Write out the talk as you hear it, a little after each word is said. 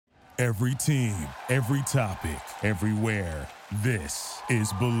Every team, every topic, everywhere. This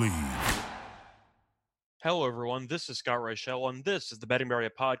is Believe. Hello, everyone. This is Scott Reichel, and this is the Betting Area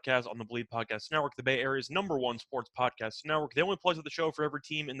Podcast on the Believe Podcast Network, the Bay Area's #1 sports podcast network, the only place of the show for every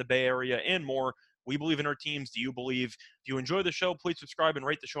team in the Bay Area and more. We believe in our teams. Do you believe? If you enjoy the show, please subscribe and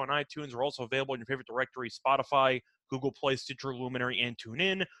rate the show on iTunes. We're also available in your favorite directory, Spotify, Google Play, Stitcher, Luminary, and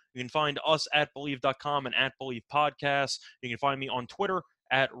TuneIn. You can find us at Believe.com and at Believe Podcasts. You can find me on Twitter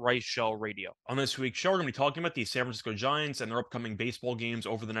at Reichel Radio. On this week's show, we're going to be talking about the San Francisco Giants and their upcoming baseball games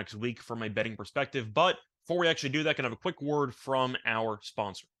over the next week from a betting perspective. But before we actually do that, can I have a quick word from our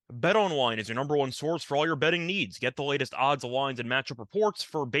sponsor. BetOnline is your #1 source for all your betting needs. Get the latest odds, lines, and matchup reports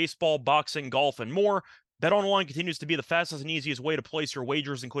for baseball, boxing, golf, and more. BetOnline continues to be the fastest and easiest way to place your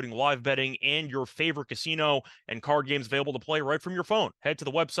wagers, including live betting and your favorite casino and card games available to play right from your phone. Head to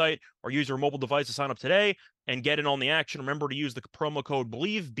the website or use your mobile device to sign up today and get in on the action. Remember to use the promo code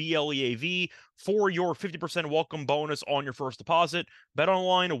BELIEVE, BLEAV, for your 50% welcome bonus on your first deposit.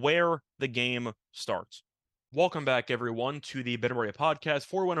 BetOnline, where the game starts. Welcome back, everyone, to the Betting Area Podcast.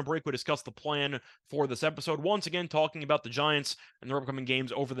 Before we went on break, we discussed the plan for this episode. Once again, talking about the Giants and their upcoming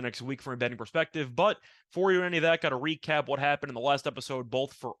games over the next week from a betting perspective. But before we do any of that, got to recap what happened in the last episode,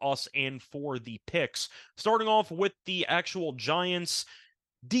 both for us and for the picks. Starting off with the actual Giants,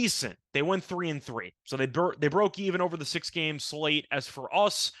 decent. They went 3-3. So they broke even over the 6-game slate. As for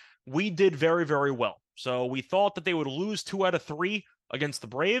us, we did very, very well. So we thought that they would lose 2 out of 3 against the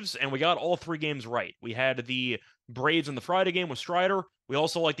Braves, and we got all 3 games right. We had the Braves in the Friday game with Strider. We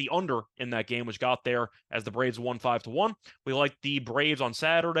also liked the under in that game, which got there as the Braves won 5-1. We liked the Braves on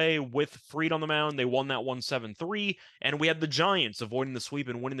Saturday with Fried on the mound. They won that one 7-3. And we had the Giants avoiding the sweep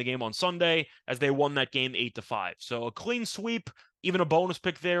and winning the game on Sunday as they won that game 8-5. So a clean sweep, even a bonus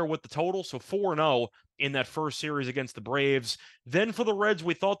pick there with the total. So 4-0 in that first series against the Braves. Then for the Reds,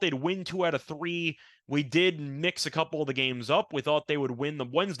 we thought they'd win 2 out of 3. We did mix a couple of the games up. We thought they would win the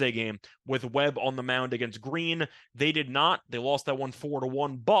Wednesday game with Webb on the mound against Green. They did not. They lost that one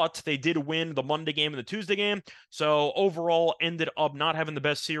 4-1, but they did win the Monday game and the Tuesday game. So overall, ended up not having the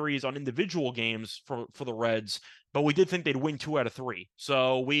best series on individual games for the Reds, but we did think they'd win 2 out of 3.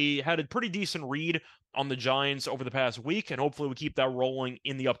 So we had a pretty decent read on the Giants over the past week, and hopefully we keep that rolling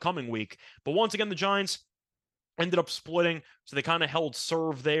in the upcoming week. But once again, the Giants ended up splitting, so they kind of held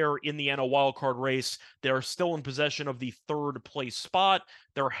serve there in the NL wildcard race. They're still in possession of the 3rd place spot.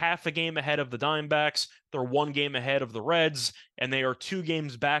 They're half a game ahead of the Diamondbacks. They're 1 game ahead of the Reds, and they are 2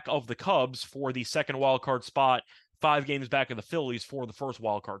 games back of the Cubs for the 2nd wildcard spot, 5 games back of the Phillies for the 1st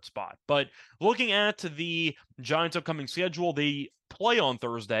wildcard spot. But looking at the Giants' upcoming schedule, they play on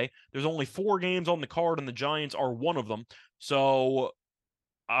Thursday. There's only 4 games on the card, and the Giants are one of them. So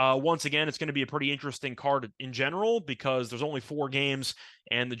once again, it's going to be a pretty interesting card in general because there's only 4 games,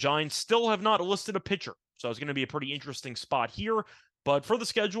 and the Giants still have not listed a pitcher. So it's going to be a pretty interesting spot here. But for the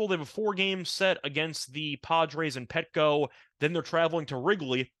schedule, they have a 4-game set against the Padres and Petco. Then they're traveling to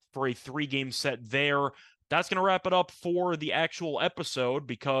Wrigley for a 3-game set there. That's going to wrap it up for the actual episode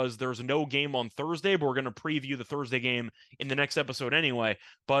because there's no game on Thursday, but we're going to preview the Thursday game in the next episode anyway.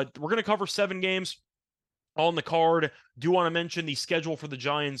 But we're going to cover 7 games on the card. Do want to mention the schedule for the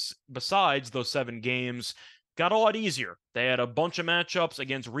Giants besides those 7 games got a lot easier. They had a bunch of matchups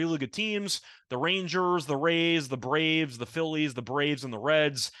against really good teams: the Rangers, the Rays, the Braves, the Phillies, the Braves, and the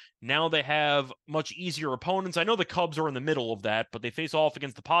Reds. Now they have much easier opponents. I know the Cubs are in the middle of that, but they face off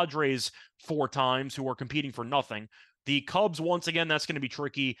against the Padres 4 times, who are competing for nothing. The Cubs, once again, that's going to be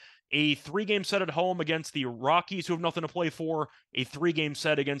tricky. A 3-game set at home against the Rockies, who have nothing to play for, a 3-game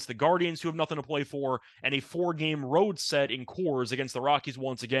set against the Guardians, who have nothing to play for, and a 4-game road set in Coors against the Rockies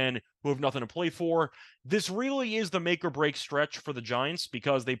once again, who have nothing to play for. This really is the make or break stretch for the Giants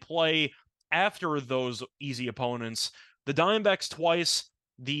because they play after those easy opponents. The Diamondbacks twice,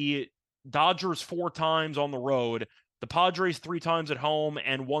 the Dodgers 4 times on the road, the Padres 3 times at home,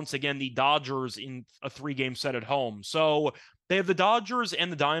 and once again, the Dodgers in a 3-game set at home. So they have the Dodgers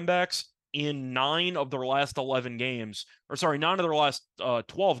and the Diamondbacks in 9 of their last 11 games, 9 of their last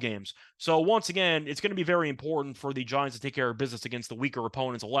 12 games. So once again, it's going to be very important for the Giants to take care of business against the weaker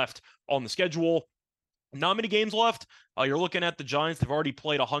opponents left on the schedule. Not many games left. You're looking at the Giants. They've already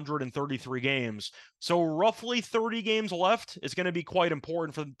played 133 games. So roughly 30 games left. It's going to be quite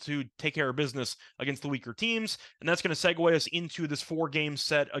important for them to take care of business against the weaker teams. And that's going to segue us into this 4-game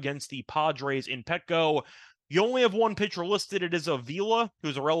set against the Padres in Petco. You only have 1 pitcher listed. It is Avila,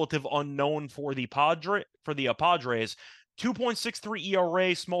 who's a relative unknown for the Padres. 2.63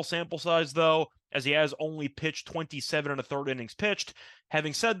 ERA, small sample size though, as he has only pitched 27 1/3 innings pitched.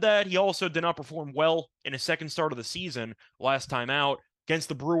 Having said that, he also did not perform well in his second start of the season last time out. Against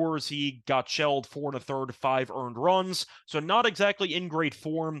the Brewers, he got shelled 4 1/3, 5 earned runs, so not exactly in great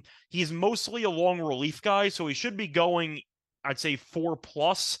form. He's mostly a long relief guy, so he should be going, I'd say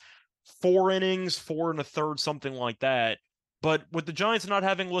 4+, 4 innings, 4 1/3, something like that. But with the Giants not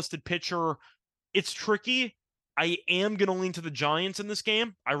having listed pitcher, it's tricky. I am going to lean to the Giants in this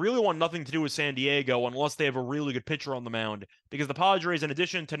game. I really want nothing to do with San Diego unless they have a really good pitcher on the mound, because the Padres, in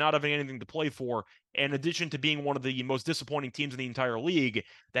addition to not having anything to play for, in addition to being one of the most disappointing teams in the entire league,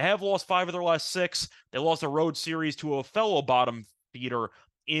 they have lost 5 of their last 6. They lost a road series to a fellow bottom feeder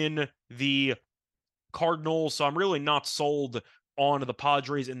in the Cardinals, so I'm really not sold on the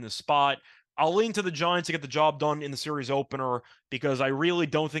Padres in this spot. I'll lean to the Giants to get the job done in the series opener because I really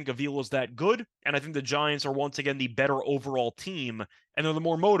don't think Avila's that good, and I think the Giants are once again the better overall team, and they're the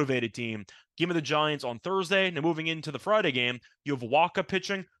more motivated team. Give me the Giants on Thursday. Now moving into the Friday game, you have Waka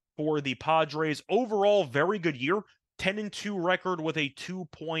pitching for the Padres. Overall, very good year. 10-2 record with a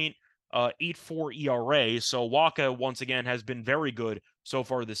 2.84 ERA. So Waka, once again, has been very good so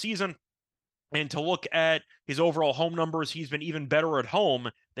far this season. And to look at his overall home numbers, he's been even better at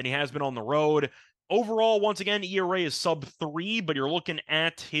home than he has been on the road. Overall, once again, ERA is sub 3, but you're looking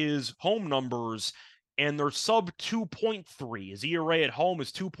at his home numbers, and they're sub 2.3. His ERA at home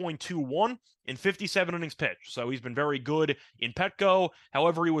is 2.21 in 57 innings pitched. So he's been very good in Petco.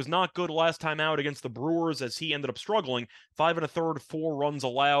 However, he was not good last time out against the Brewers as he ended up struggling. 5 1/3, 4 runs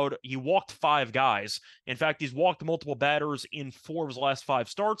allowed. He walked 5 guys. In fact, he's walked multiple batters in 4 of his last 5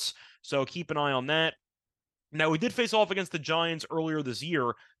 starts. So keep an eye on that. Now, he did face off against the Giants earlier this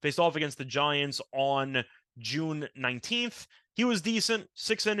year, faced off against the Giants on June 19th. He was decent,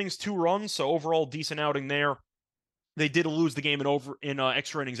 6 innings, 2 runs, so overall decent outing there. They did lose the game in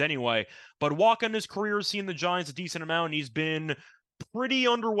extra innings anyway, but Walker in his career has seen the Giants a decent amount, and he's been pretty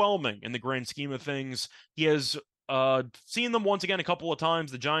underwhelming in the grand scheme of things. He has seen them once again a couple of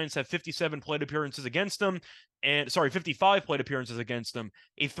times. The Giants have 57 plate appearances against them, 55 plate appearances against them,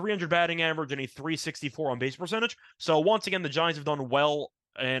 a 300 batting average and a 364 on base percentage. So once again, the Giants have done well,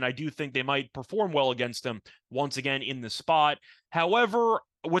 and I do think they might perform well against them once again in this spot. However,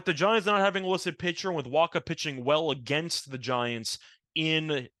 with the Giants not having a listed pitcher and with Waka pitching well against the Giants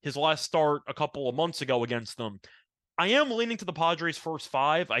in his last start a couple of months ago against them, I am leaning to the Padres' first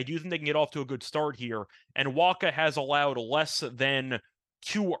 5. I do think they can get off to a good start here, and Waka has allowed less than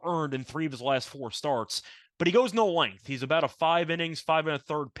 2 earned in 3 of his last 4 starts, but he goes no length. He's about a 5 innings, 5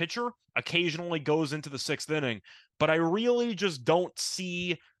 1/3 pitcher, occasionally goes into the 6th inning, but I really just don't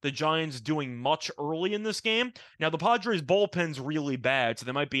see the Giants doing much early in this game. Now, the Padres' bullpen's really bad, so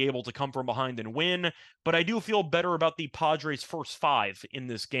they might be able to come from behind and win, but I do feel better about the Padres' first 5 in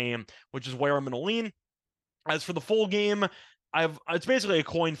this game, which is where I'm going to lean. As for the full game, it's basically a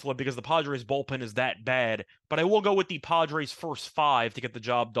coin flip because the Padres bullpen is that bad, but I will go with the Padres first 5 to get the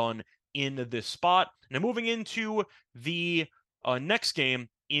job done in this spot. Now moving into the next game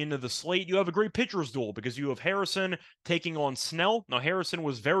in the slate, you have a great pitcher's duel because you have Harrison taking on Snell. Now Harrison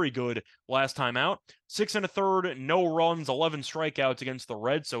was very good last time out. 6 1/3, no runs, 11 strikeouts against the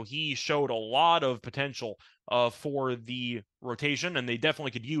Reds, so he showed a lot of potential for the rotation, and they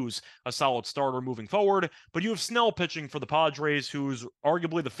definitely could use a solid starter moving forward. But you have Snell pitching for the Padres, who's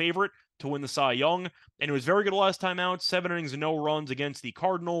arguably the favorite to win the Cy Young, and it was very good last time out. 7 innings and no runs against the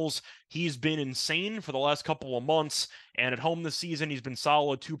Cardinals. He's been insane for the last couple of months, and at home this season, he's been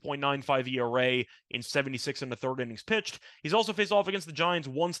solid, 2.95 ERA in 76 1/3 innings pitched. He's also faced off against the Giants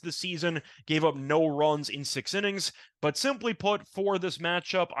once this season, gave up no runs in 6 innings, but simply put, for this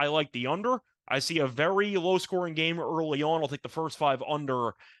matchup, I like the under. I see a very low-scoring game early on. I'll take the first 5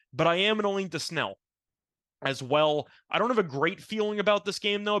 under, but I am going to lean to Snell as well. I don't have a great feeling about this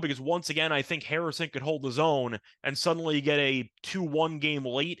game, though, because once again, I think Harrison could hold his own, and suddenly you get a 2-1 game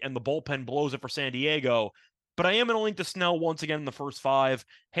late, and the bullpen blows it for San Diego. But I am going to lean to Snell once again in the first 5.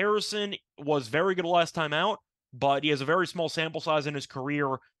 Harrison was very good last time out, but he has a very small sample size in his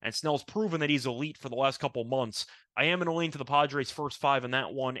career, and Snell's proven that he's elite for the last couple months. I am going to lean to the Padres' first 5 in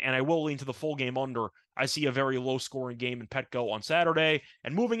that one, and I will lean to the full game under. I see a very low-scoring game in Petco on Saturday.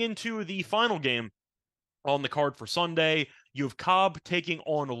 And moving into the final game on the card for Sunday, you have Cobb taking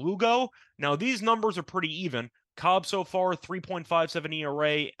on Lugo. Now, these numbers are pretty even. Cobb so far, 3.57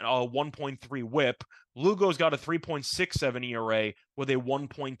 ERA, 1.3 whip. Lugo's got a 3.67 ERA with a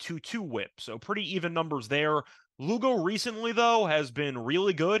 1.22 whip. So pretty even numbers there. Lugo recently, though, has been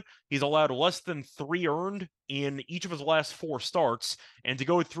really good. He's allowed less than 3 earned in each of his last 4 starts. And to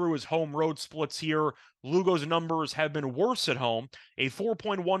go through his home road splits here, Lugo's numbers have been worse at home, a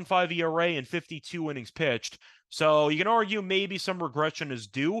 4.15 ERA in 52 innings pitched. So you can argue maybe some regression is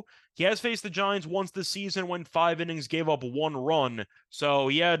due. He has faced the Giants once this season, went 5 innings, gave up 1 run. So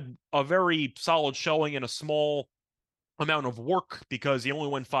he had a very solid showing in a small amount of work because he only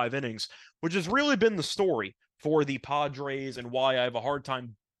went 5 innings, which has really been the story for the Padres and why I have a hard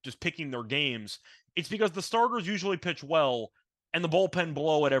time just picking their games. It's because the starters usually pitch well and the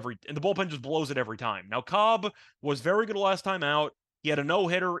bullpen just blows it every time. Now Cobb was very good last time out. He had a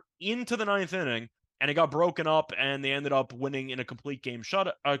no-hitter into the 9th inning and it got broken up and they ended up winning in a complete game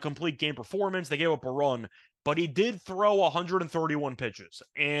performance. They gave up a run, but he did throw 131 pitches.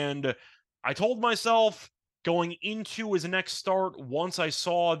 And I told myself going into his next start, once I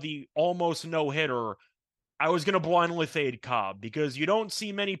saw the almost no-hitter, I was going to blindly fade Cobb because you don't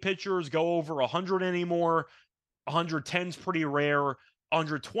see many pitchers go over 100 anymore. 110 is pretty rare.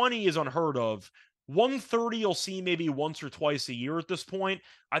 120 is unheard of. 130 you'll see maybe once or twice a year at this point.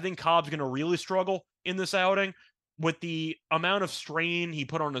 I think Cobb's going to really struggle in this outing. With the amount of strain he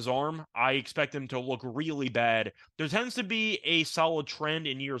put on his arm, I expect him to look really bad. There tends to be a solid trend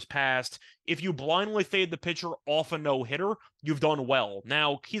in years past. If you blindly fade the pitcher off a no-hitter, you've done well.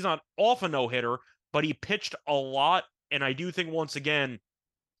 Now, he's not off a no-hitter, but he pitched a lot, and I do think, once again,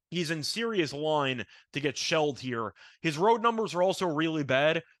 he's in serious line to get shelled here. His road numbers are also really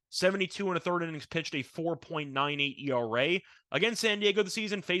bad. 72 and a third innings pitched, a 4.98 ERA. Against San Diego this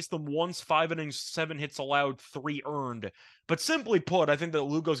season, faced them once, 5 innings, 7 hits allowed, 3 earned. But simply put, I think that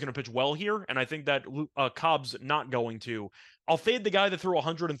Lugo's going to pitch well here, and I think that Cobb's not going to. I'll fade the guy that threw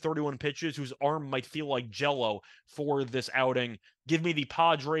 131 pitches, whose arm might feel like jello for this outing. Give me the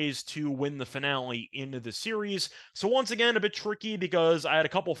Padres to win the finale into the series. So once again, a bit tricky because I had a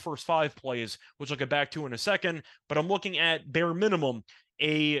couple first 5 plays, which I'll get back to in a second, but I'm looking at bare minimum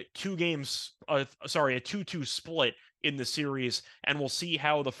a 2-2 split in the series, and we'll see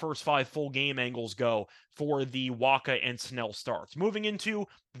how the first 5 full game angles go for the Waka and Snell starts. Moving into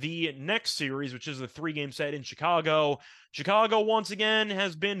the next series, which is the 3-game set in Chicago. Chicago, once again,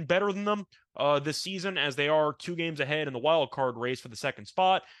 has been better than them this season, as they are 2 games ahead in the wild card race for the 2nd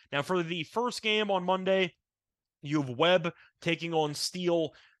spot. Now, for the first game on Monday, you have Webb taking on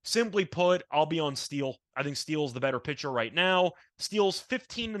Steele. Simply put, I'll be on Steele. I think Steele's the better pitcher right now. Steele's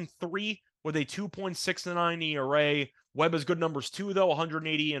 15-3 with a 2.69 ERA. Webb has good numbers too, though.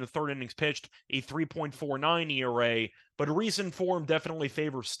 180 and a third innings pitched, a 3.49 ERA. But recent form definitely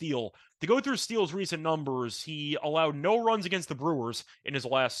favors Steele. To go through Steele's recent numbers, he allowed no runs against the Brewers in his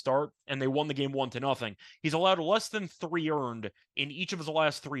last start, and they won the game 1-0. He's allowed less than 3 earned in each of his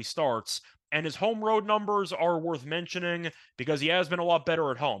last 3 starts. And his home road numbers are worth mentioning because he has been a lot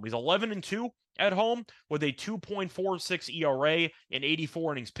better at home. He's 11-2 at home with a 2.46 ERA in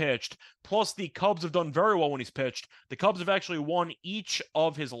 84 innings pitched. Plus, the Cubs have done very well when he's pitched. The Cubs have actually won each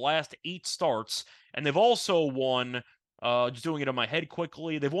of his last 8 starts, and they've also won, just doing it in my head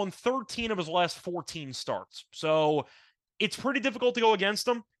quickly, they've won 13 of his last 14 starts. So it's pretty difficult to go against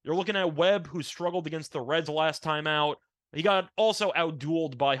him. You're looking at Webb, who struggled against the Reds last time out. He got also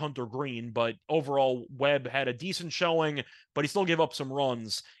outdueled by Hunter Green, but overall, Webb had a decent showing, but he still gave up some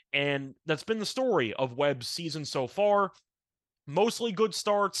runs. And that's been the story of Webb's season so far. Mostly good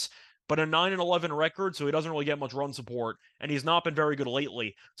starts, but a 9-11 record, so he doesn't really get much run support, and he's not been very good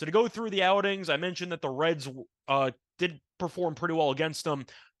lately. So to go through the outings, I mentioned that the Reds did perform pretty well against them.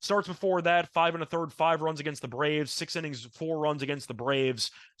 Starts before that, 5 1/3, 5 runs against the Braves, 6 innings, 4 runs against the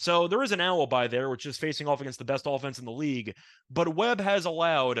Braves. So there is an alibi there, which is facing off against the best offense in the league. But Webb has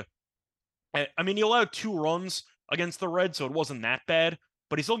allowed, he allowed 2 runs against the Reds, so it wasn't that bad,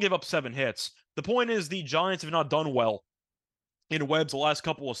 but he still gave up 7 hits. The point is the Giants have not done well in Webb's last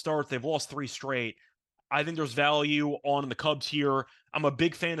couple of starts. They've lost 3 straight. I think there's value on the Cubs here. I'm a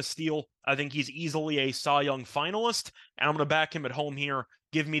big fan of Steele. I think he's easily a Cy Young finalist, and I'm going to back him at home here.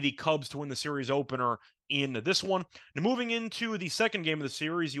 Give me the Cubs to win the series opener in this one. Now, moving into the second game of the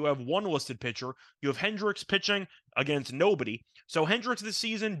series, you have one listed pitcher. You have Hendricks pitching against nobody. So Hendricks this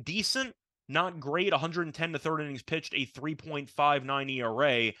season, decent, not great. 110 to third innings pitched, a 3.59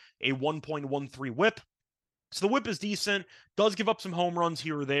 ERA, a 1.13 whip. So the whip is decent, does give up some home runs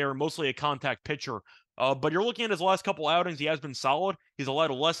here or there, mostly a contact pitcher. But you're looking at his last couple outings, he has been solid. He's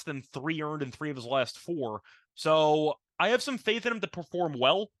allowed less than 3 earned in 3 of his last 4. So I have some faith in him to perform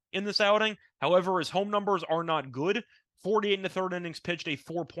well in this outing. However, his home numbers are not good. 48 in the third innings pitched, a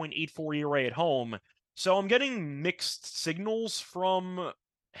 4.84 ERA at home. So I'm getting mixed signals from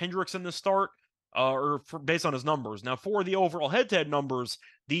Hendricks in this start. based on his numbers. Now, for the overall head-to-head numbers,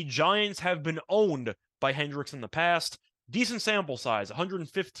 the Giants have been owned by Hendricks in the past. Decent sample size,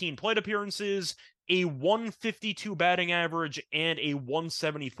 115 plate appearances, a 152 batting average, and a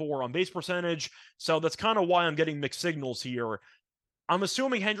 174 on base percentage. So that's kind of why I'm getting mixed signals here. I'm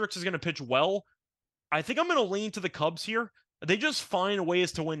assuming Hendricks is going to pitch well. I think I'm going to lean to the Cubs here. They just find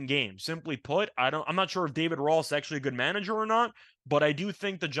ways to win games. Simply put, I'm not sure if David Ross is actually a good manager or not, but I do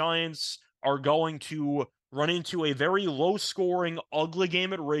think the Giants are going to run into a very low-scoring, ugly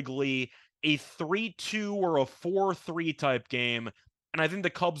game at Wrigley, a 3-2 or a 4-3 type game, and I think the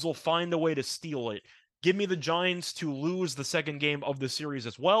Cubs will find a way to steal it. Give me the Giants to lose the second game of the series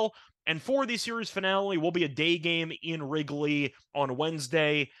as well. And for the series finale, will be a day game in Wrigley on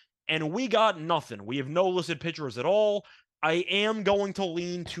Wednesday, and we got nothing. We have no listed pitchers at all. I am going to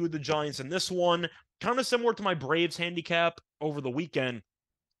lean to the Giants in this one, kind of similar to my Braves handicap over the weekend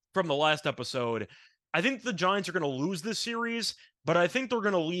from the last episode. I think the Giants are going to lose this series, but I think they're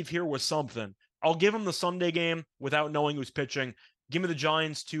going to leave here with something. I'll give them the Sunday game without knowing who's pitching. Give me the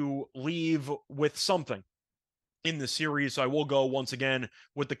Giants to leave with something in the series. So I will go once again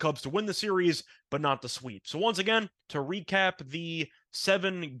with the Cubs to win the series, but not the sweep. So once again, to recap the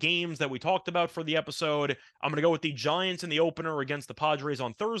 7 games that we talked about for the episode, I'm going to go with the Giants in the opener against the Padres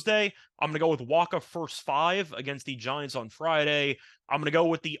on Thursday. I'm going to go with Waka first 5 against the Giants on Friday. I'm going to go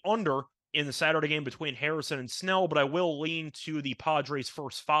with the under in the Saturday game between Harrison and Snell, but I will lean to the Padres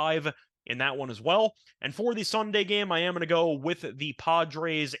first 5 in that one as well. And for the Sunday game, I am going to go with the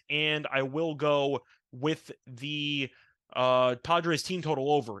Padres, and I will go with the Padres team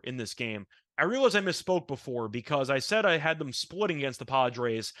total over in this game. I realize I misspoke before because I said I had them splitting against the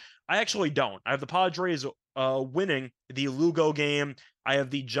Padres. I actually don't. I have the Padres winning the Lugo game. I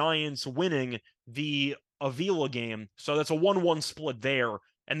have the Giants winning the Avila game. So that's a 1-1 split there.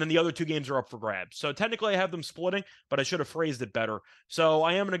 And then the other 2 games are up for grabs. So technically I have them splitting, but I should have phrased it better. So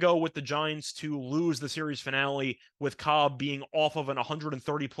I am going to go with the Giants to lose the series finale with Cobb being off of an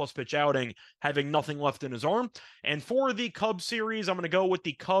 130-plus pitch outing, having nothing left in his arm. And for the Cubs series, I'm going to go with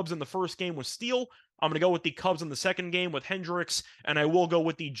the Cubs in the first game with Steele. I'm going to go with the Cubs in the second game with Hendricks, and I will go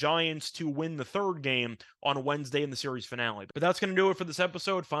with the Giants to win the third game on Wednesday in the series finale. But that's going to do it for this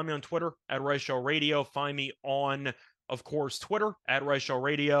episode. Find me on Twitter at Reichel Radio. Find me on, of course, Twitter at Reichel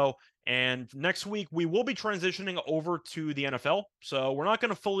Radio. And next week, we will be transitioning over to the NFL. So we're not going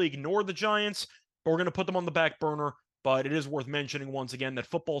to fully ignore the Giants, but we're going to put them on the back burner. But it is worth mentioning once again that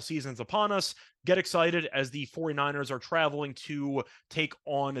football season is upon us. Get excited as the 49ers are traveling to take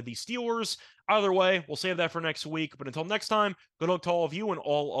on the Steelers. Either way, we'll save that for next week. But until next time, good luck to all of you and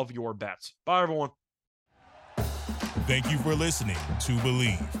all of your bets. Bye, everyone. Thank you for listening to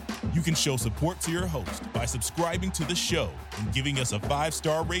Believe. You can show support to your host by subscribing to the show and giving us a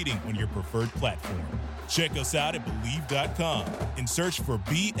 5-star rating on your preferred platform. Check us out at Believe.com and search for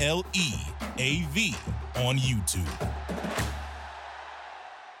BLEAV on YouTube.